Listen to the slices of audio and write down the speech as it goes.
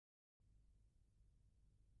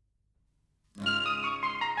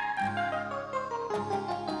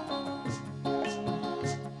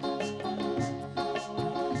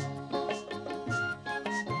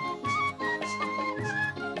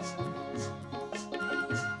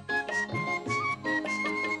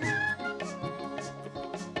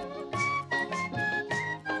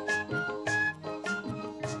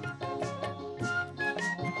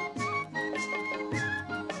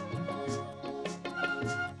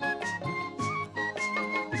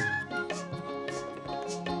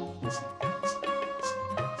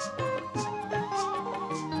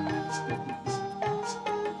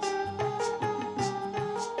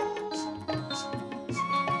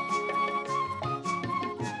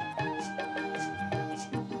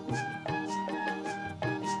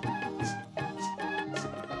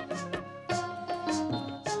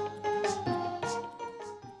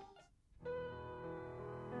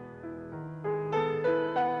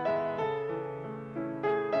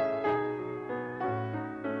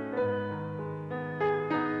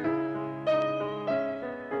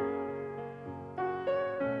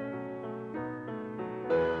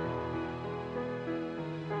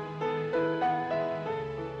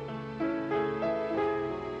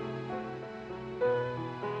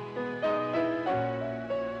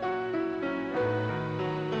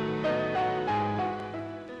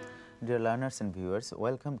Dear learners and viewers,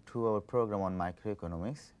 welcome to our program on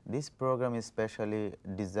microeconomics. This program is specially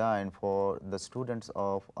designed for the students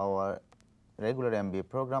of our regular MBA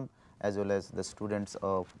program as well as the students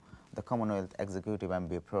of the Commonwealth Executive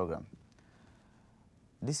MBA program.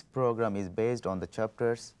 This program is based on the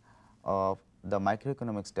chapters of the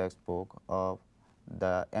microeconomics textbook of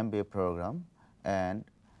the MBA program and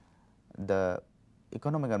the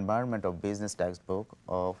economic environment of business textbook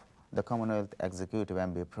of the Commonwealth Executive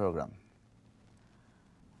MBA program.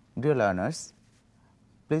 Dear learners,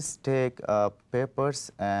 please take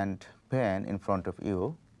papers and pen in front of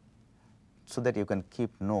you so that you can keep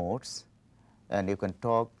notes and you can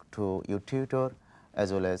talk to your tutor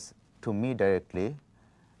as well as to me directly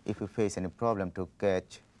if you face any problem to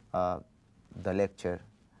catch the lecture.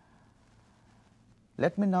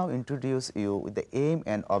 Let me now introduce you with the aim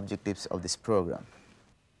and objectives of this program.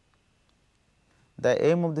 The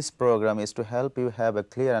aim of this program is to help you have a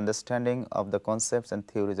clear understanding of the concepts and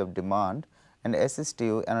theories of demand and assist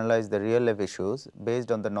you analyze the real life issues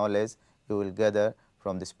based on the knowledge you will gather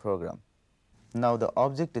from this program. Now the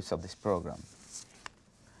objectives of this program.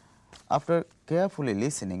 After carefully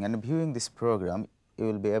listening and viewing this program, you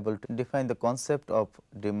will be able to define the concept of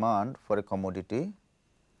demand for a commodity,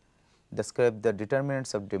 describe the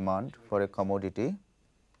determinants of demand for a commodity,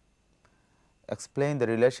 explain the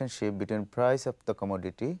relationship between price of the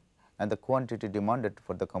commodity and the quantity demanded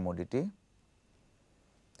for the commodity,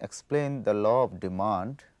 explain the law of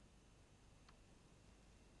demand,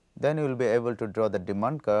 then you will be able to draw the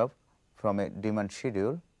demand curve from a demand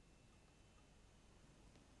schedule,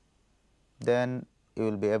 then you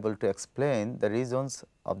will be able to explain the reasons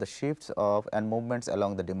of the shifts of and movements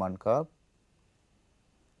along the demand curve.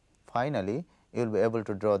 Finally, you will be able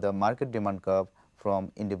to draw the market demand curve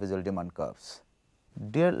from individual demand curves.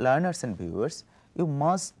 Dear learners and viewers, you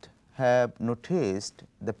must have noticed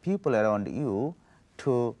the people around you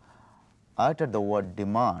to utter the word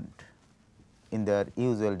demand in their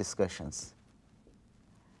usual discussions.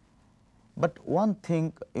 But one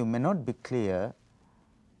thing you may not be clear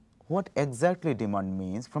what exactly demand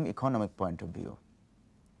means from economic point of view.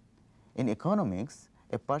 In economics,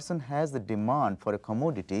 a person has the demand for a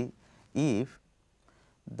commodity if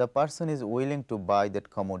the person is willing to buy that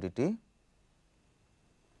commodity,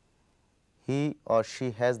 he or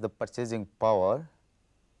she has the purchasing power,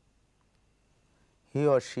 he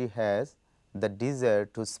or she has the desire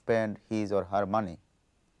to spend his or her money.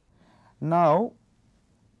 Now,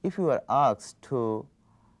 if you are asked to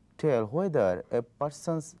tell whether a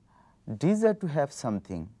person's desire to have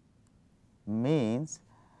something means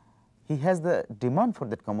he has the demand for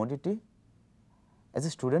that commodity, as a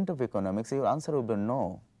student of economics, your answer will be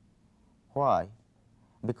no. Why?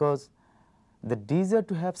 Because the desire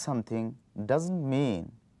to have something doesn't mean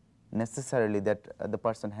necessarily that the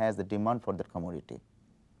person has the demand for that commodity.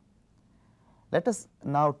 Let us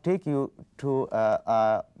now take you to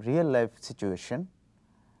a real life situation.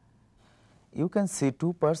 You can see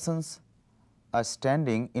two persons are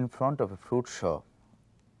standing in front of a fruit shop.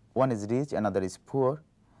 One is rich, another is poor.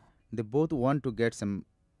 They both want to get some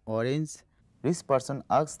orange. Rich person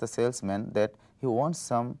asks the salesman that he wants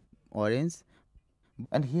some orange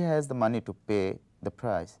and he has the money to pay the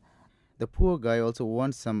price. The poor guy also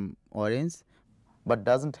wants some orange but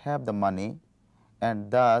doesn't have the money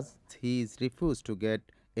and thus he is refused to get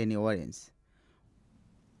any orange.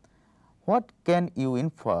 What can you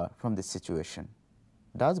infer from this situation?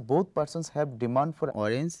 Does both persons have demand for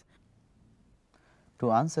orange?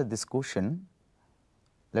 To answer this question,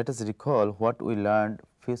 let us recall what we learned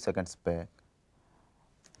few seconds back.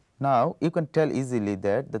 Now, you can tell easily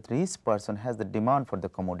that the rich person has the demand for the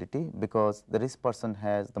commodity because the rich person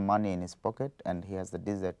has the money in his pocket and he has the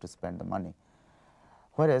desire to spend the money.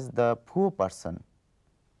 Whereas the poor person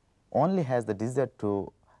only has the desire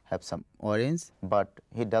to have some orange, but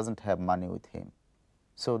he doesn't have money with him.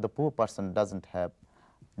 So, the poor person doesn't have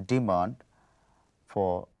demand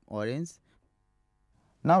for orange.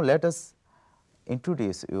 Now, let us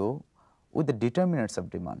introduce you with the determinants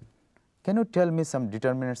of demand. Can you tell me some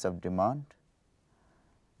determinants of demand?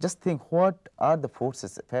 Just think what are the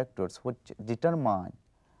forces, factors which determine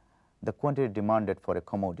the quantity demanded for a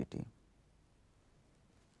commodity.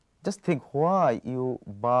 Just think why you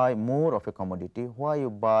buy more of a commodity, why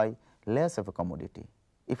you buy less of a commodity.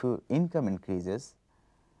 If your income increases,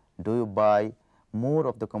 do you buy more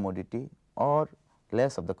of the commodity or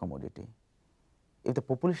less of the commodity? If the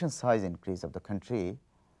population size increase of the country,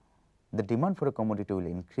 the demand for a commodity will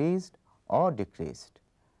increase or decreased.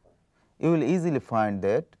 You will easily find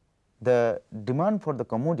that the demand for the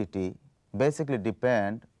commodity basically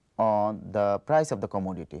depend on the price of the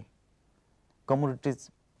commodity. Commodities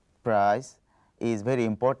price is very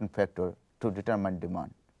important factor to determine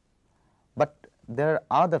demand. But there are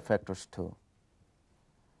other factors too.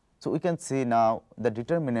 So we can see now the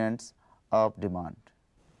determinants of demand: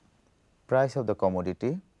 price of the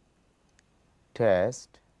commodity,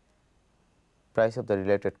 taste, price of the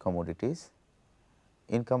related commodities,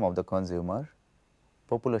 income of the consumer,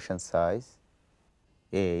 population size,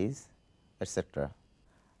 age, etc.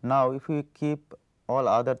 Now, if we keep all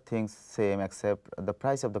other things same except the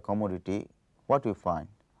price of the commodity, what we find?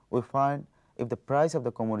 We find if the price of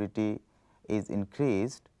the commodity is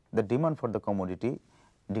increased, the demand for the commodity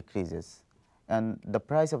decreases, and the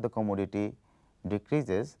price of the commodity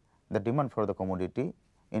decreases, the demand for the commodity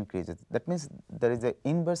increases. That means there is an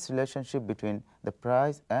inverse relationship between the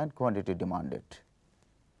price and quantity demanded.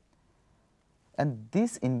 And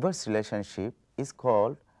this inverse relationship is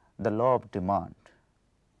called the law of demand.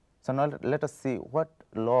 So now let us see what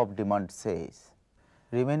law of demand says.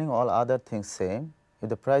 Remaining all other things same, if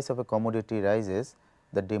the price of a commodity rises,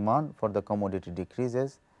 the demand for the commodity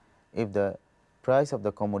decreases. If the price of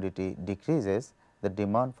the commodity decreases, the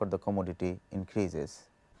demand for the commodity increases.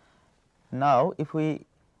 Now, if we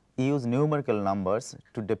use numerical numbers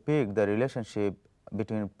to depict the relationship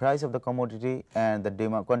between price of the commodity and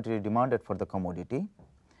the quantity demanded for the commodity,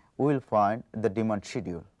 we will find the demand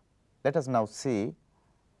schedule. Let us now see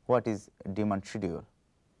what is demand schedule.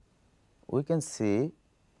 We can see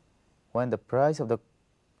when the price of the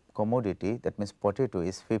commodity, that means potato,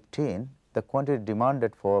 is 15, the quantity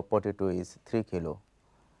demanded for potato is 3 kilo.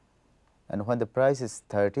 And when the price is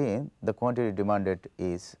 13, the quantity demanded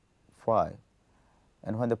is 5.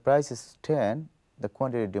 And when the price is 10, the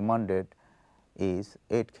quantity demanded is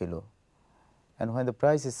 8 kilo. And when the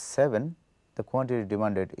price is 7, the quantity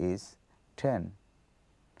demanded is 10.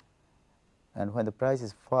 And when the price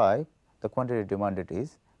is 5, the quantity demanded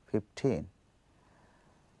is 15.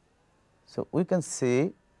 So we can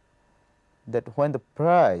see that when the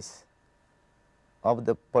price of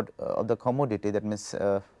the commodity, that means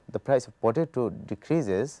the price of potato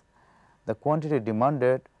decreases, the quantity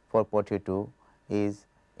demanded for potato is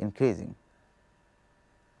increasing.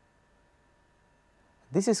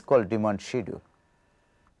 This is called demand schedule.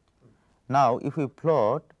 Now, if we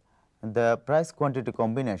plot the price quantity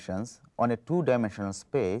combinations on a two-dimensional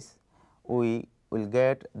space, we will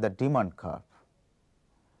get the demand curve.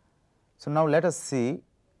 So now let us see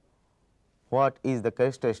what is the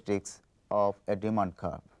characteristics of a demand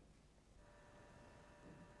curve.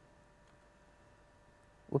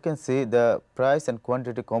 We can see the price and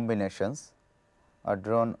quantity combinations are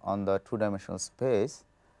drawn on the two-dimensional space,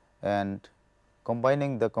 and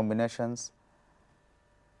combining the combinations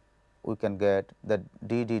we can get the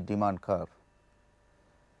DD demand curve.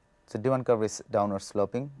 So demand curve is downward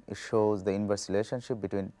sloping. It shows the inverse relationship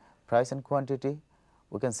between price and quantity.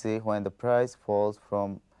 We can see when the price falls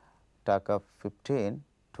from taka 15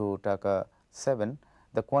 to taka 7,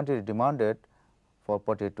 the quantity demanded for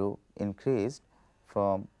potato increased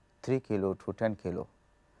from 3 kilo to 10 kilo.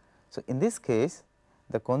 So in this case,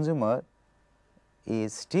 the consumer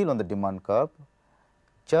is still on the demand curve,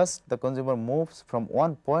 just the consumer moves from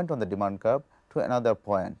one point on the demand curve to another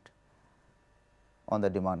point on the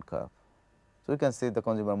demand curve. So we can see the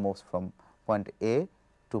consumer moves from point A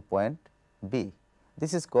to point B.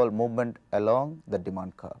 This is called movement along the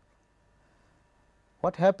demand curve.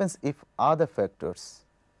 What happens if other factors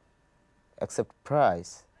except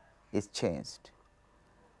price is changed?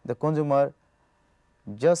 The consumer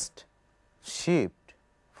just shift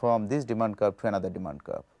from this demand curve to another demand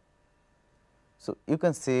curve. So you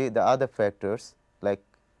can see the other factors like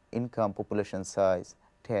income, population size,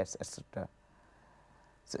 taste, etc.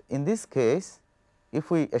 So in this case, if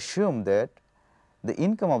we assume that the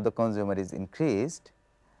income of the consumer is increased,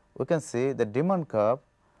 we can see the demand curve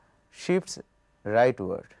shifts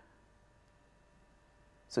rightward.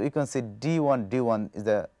 So you can see D1 is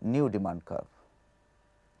the new demand curve.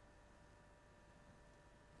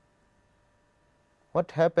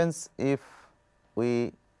 What happens if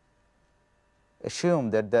we assume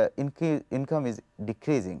that the income is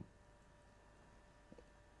decreasing?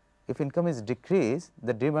 If income is decreased,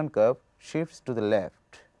 the demand curve shifts to the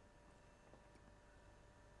left.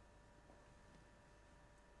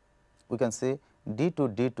 We can say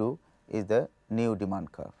D2 is the new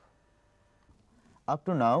demand curve. Up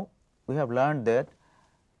to now, we have learned that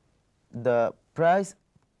the price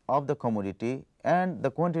of the commodity and the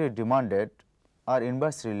quantity demanded are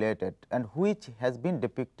inversely related, and which has been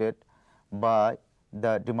depicted by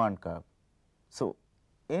the demand curve. So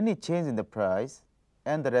any change in the price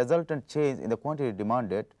and the resultant change in the quantity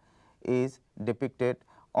demanded is depicted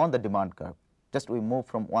on the demand curve. Just we move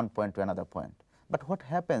from one point to another point. But what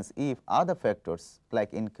happens if other factors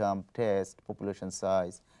like income, taste, population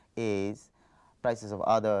size, age, prices of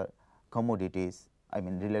other commodities, I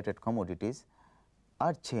mean related commodities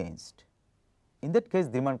are changed? In that case,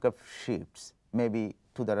 demand curve shifts, maybe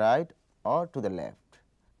to the right or to the left.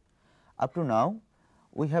 Up to now,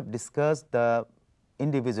 we have discussed the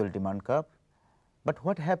individual demand curve, but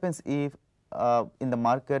what happens if in the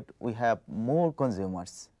market we have more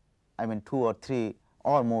consumers, I mean 2 or 3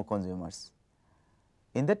 or more consumers?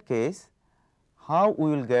 In that case, how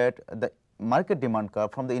we will get the market demand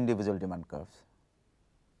curve from the individual demand curves?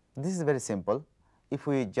 This is very simple. If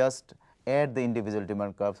we just add the individual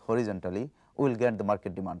demand curves horizontally, we will get the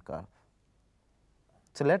market demand curve.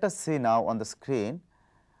 So, let us see now on the screen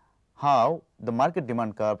how the market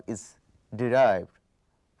demand curve is derived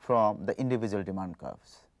from the individual demand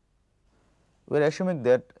curves. We are assuming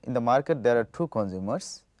that in the market there are 2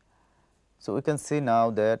 consumers. So, we can see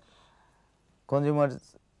now that consumer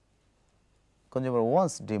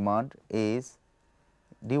 1's demand is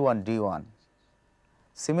D1 D1.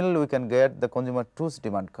 Similarly, we can get the consumer 2's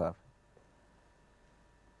demand curve,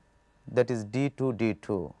 that is D2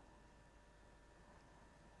 D2.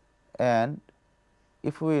 And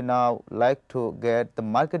if we now like to get the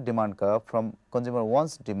market demand curve from consumer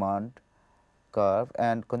 1's demand curve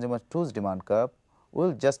and consumer 2's demand curve, we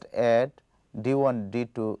will just add D1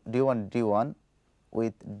 D2 D1 D1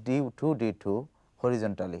 with D2 D2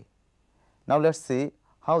 horizontally. Now, let us see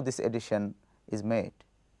how this addition is made.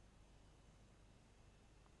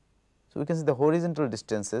 So, we can see the horizontal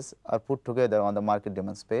distances are put together on the market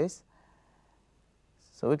demand space.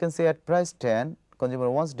 So, we can say at price 10, consumer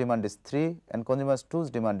 1's demand is 3 and consumer 2's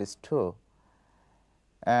demand is 2,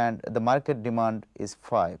 and the market demand is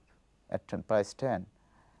 5 at price 10.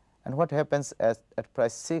 And what happens at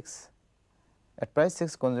price 6? At price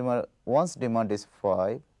 6, consumer 1's demand is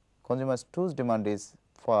 5, consumer 2's demand is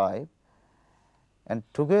 5, and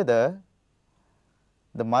together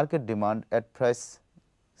the market demand at price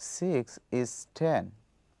 6 is 10.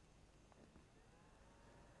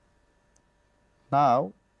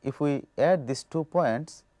 Now, if we add these 2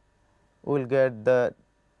 points, we will get the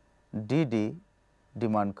DD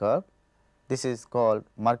demand curve. This is called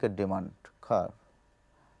market demand curve.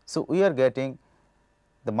 So, we are getting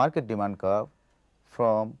the market demand curve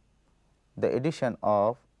from the addition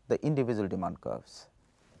of the individual demand curves.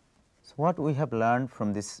 So, what we have learned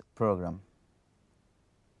from this program?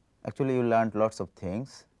 Actually, you learned lots of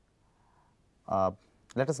things.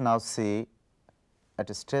 Let us now see at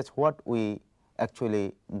a stretch what we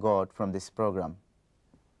actually got from this program.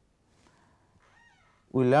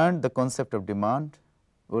 We learned the concept of demand,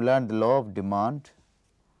 we learned the law of demand,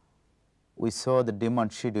 we saw the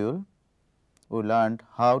demand schedule, we learned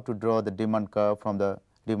how to draw the demand curve from the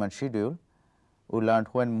demand schedule, we learned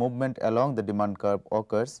when movement along the demand curve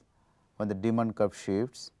occurs, when the demand curve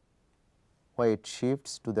shifts, why it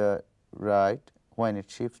shifts to the right, when it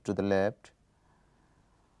shifts to the left.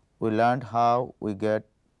 We learned how we get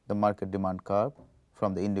the market demand curve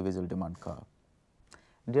from the individual demand curve.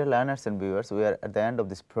 Dear learners and viewers, we are at the end of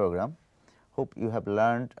this program. Hope you have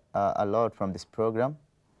learned a lot from this program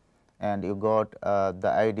and you got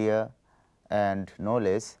the idea and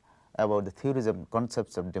knowledge about the theories and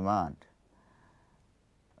concepts of demand.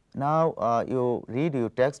 Now, you read your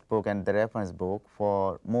textbook and the reference book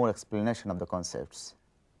for more explanation of the concepts.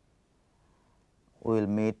 We will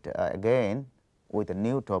meet again with a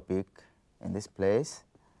new topic in this place.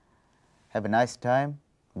 Have a nice time.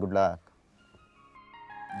 Good luck.